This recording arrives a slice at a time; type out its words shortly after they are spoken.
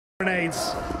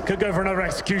grenades. Could go for another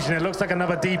execution. It looks like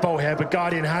another depot here, but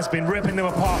GuardiaN has been ripping them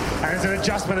apart. And there's an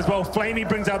adjustment as well. Flamey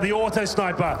brings out the auto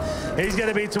sniper. He's going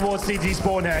to be towards CT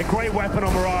spawn here. A great weapon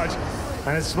on Mirage.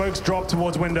 And as smokes drop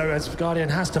towards window, as GuardiaN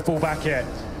has to fall back here.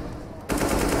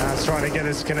 That's trying to get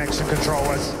his connection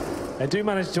controllers. They do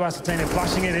manage to ascertain it.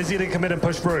 Flashing in. Is he to commit and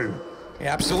push through? He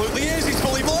absolutely is. He's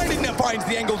fully blinded. Now finds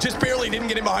the angle. Just barely didn't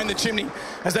get in behind the chimney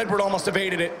as Edward almost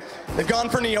evaded it. They've gone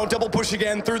for Neo. Double push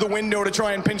again through the window to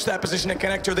try and pinch that position at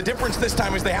connector. The difference this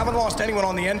time is they haven't lost anyone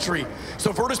on the entry.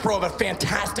 So Virtus.pro have a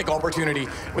fantastic opportunity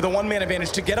with a one-man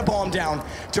advantage to get a bomb down,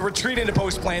 to retreat into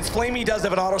post plants. Flamey does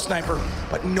have an auto sniper,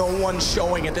 but no one's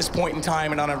showing at this point in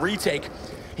time. And on a retake,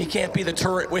 he can't be the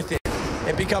turret with it.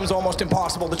 It becomes almost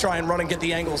impossible to try and run and get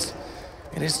the angles.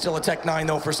 It is still a Tech 9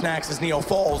 though for Snacks as Neo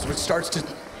falls, which starts to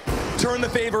turn the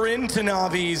favor into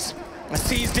Navi's.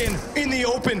 Seized in the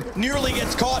open, nearly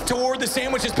gets caught toward the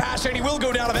sandwich. His pass shade, he will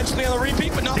go down eventually on the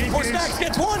repeat, but not before Snacks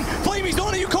gets one. Flamey's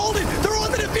on it, you called it. They're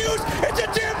on the defuse. It's a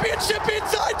championship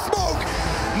inside smoke.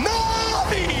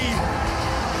 Navi!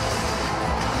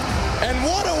 And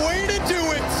what a way to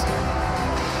do it.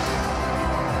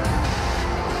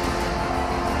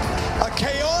 A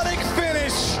chaotic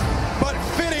finish, but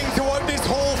fitting to what this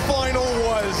whole final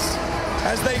was,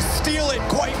 as they steal it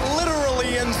quite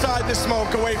literally inside the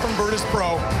smoke away from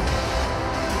Virtus.pro.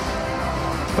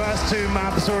 First two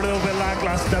maps were a little bit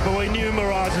lackluster, but we knew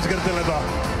Mirage was going to deliver.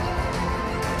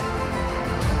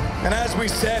 And as we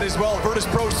said as well,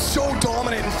 Virtus.pro so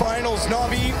dominant in finals.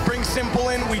 Navi brings Simple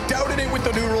in. We doubted it with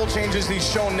the new rule changes. He's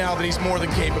shown now that he's more than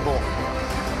capable.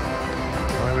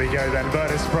 There we go then,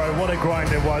 Virtus.pro, what a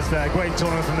grind it was there. Great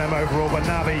tournament from them overall, but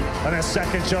Navi, on their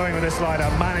second showing with this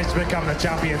lineup, managed to become the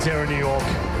champions here in New York.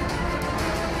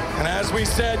 And as we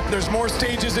said, there's more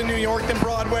stages in New York than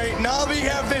Broadway. Navi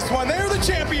have this one. They're the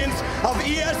champions of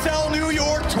ESL New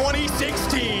York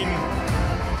 2016.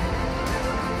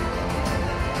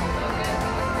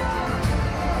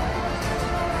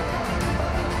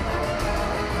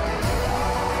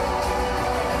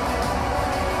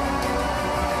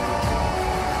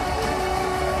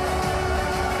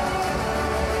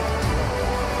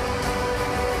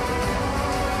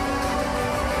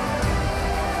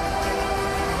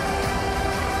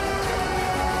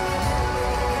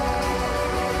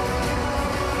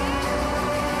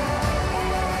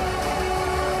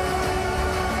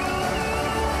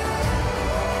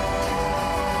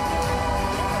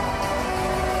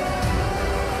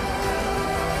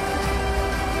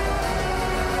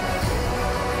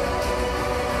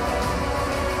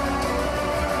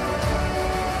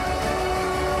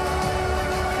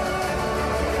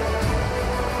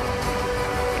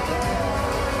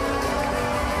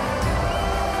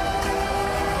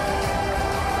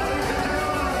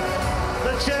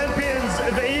 Champions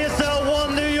of ESL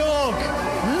 1 New York,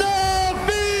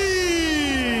 Navi!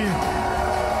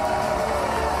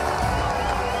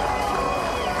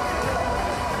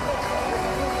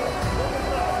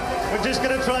 We're just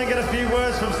going to try and get a few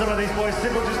words from some of these boys.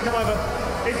 Simple, just come over.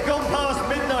 It's gone past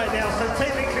midnight now, so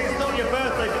technically it's not your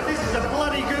birthday, but this is a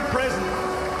bloody good present.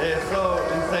 It's so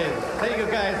insane. Thank you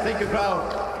guys, thank you crowd.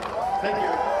 Thank you.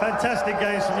 Fantastic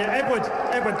games from you. Edward,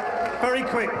 very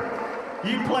quick.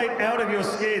 You played out of your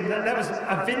skin. That was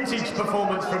a vintage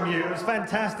performance from you. It was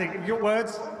fantastic. Your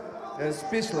words?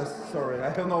 Speechless, sorry,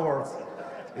 I have no words.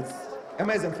 It's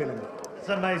amazing feeling. It's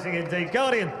amazing indeed.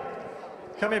 GuardiaN,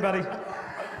 come here, buddy.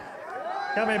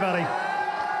 Come here, buddy.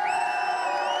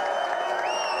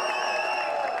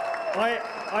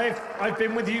 I've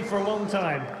been with you for a long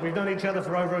time. We've known each other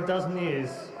for over a dozen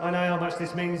years. I know how much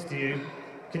this means to you.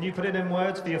 Can you put it in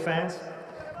words for your fans?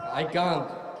 I can't.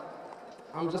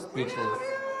 I'm just speechless.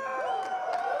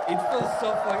 It feels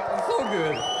so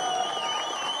good.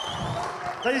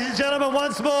 Ladies and gentlemen,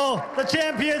 once more, the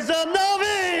champions are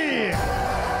Navi!